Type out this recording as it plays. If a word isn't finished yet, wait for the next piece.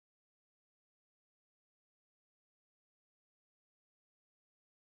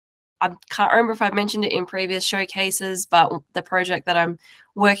I can't remember if I've mentioned it in previous showcases, but the project that I'm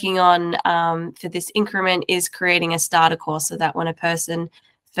working on for this increment is creating a starter course so that when a person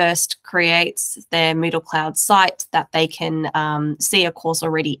first creates their MoodleCloud site, that they can see a course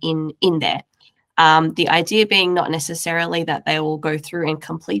already in there. The idea being not necessarily that they will go through and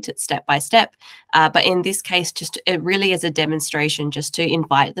complete it step by step, but in this case, just it really is a demonstration just to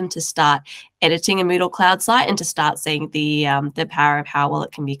invite them to start editing a MoodleCloud site and to start seeing the power of how well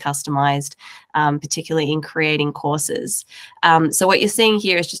it can be customized, particularly in creating courses. So what you're seeing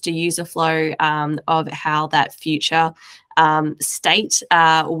here is just a user flow of how that future state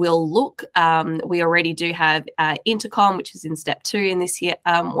will look. We already do have Intercom, which is in step 2 in this year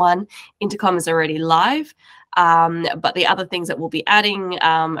one. Intercom is already live. But the other things that we'll be adding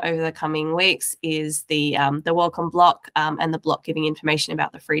over the coming weeks is the welcome block and the block giving information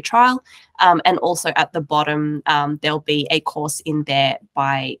about the free trial. And also at the bottom, there'll be a course in there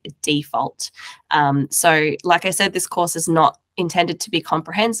by default. So like I said, this course is not intended to be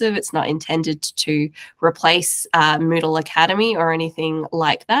comprehensive. It's not intended to replace Moodle Academy or anything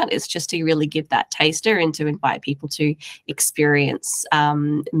like that. It's just to really give that taster and to invite people to experience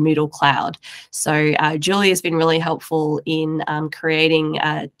MoodleCloud. So Julie has been really helpful in creating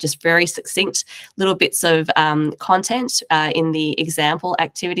just very succinct little bits of content in the example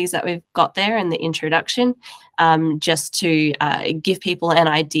activities that we've got there in the introduction, just to give people an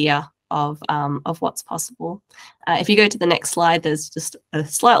idea of what's possible. If you go to the next slide, there's just a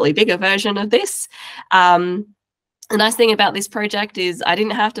slightly bigger version of this. The nice thing about this project is I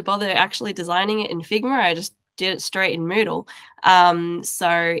didn't have to bother actually designing it in Figma. I just did it straight in Moodle.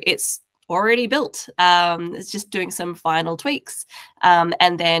 So it's already built. It's just doing some final tweaks.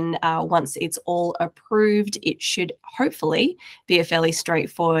 And then once it's all approved, it should hopefully be a fairly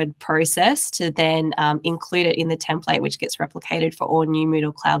straightforward process to then include it in the template, which gets replicated for all new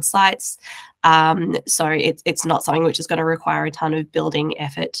MoodleCloud sites. So it's not something which is going to require a ton of building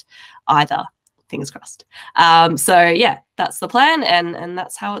effort either. Fingers crossed. So yeah, that's the plan, and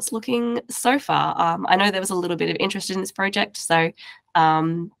that's how it's looking so far. I know there was a little bit of interest in this project, so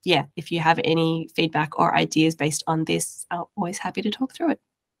yeah, if you have any feedback or ideas based on this, I'm always happy to talk through it.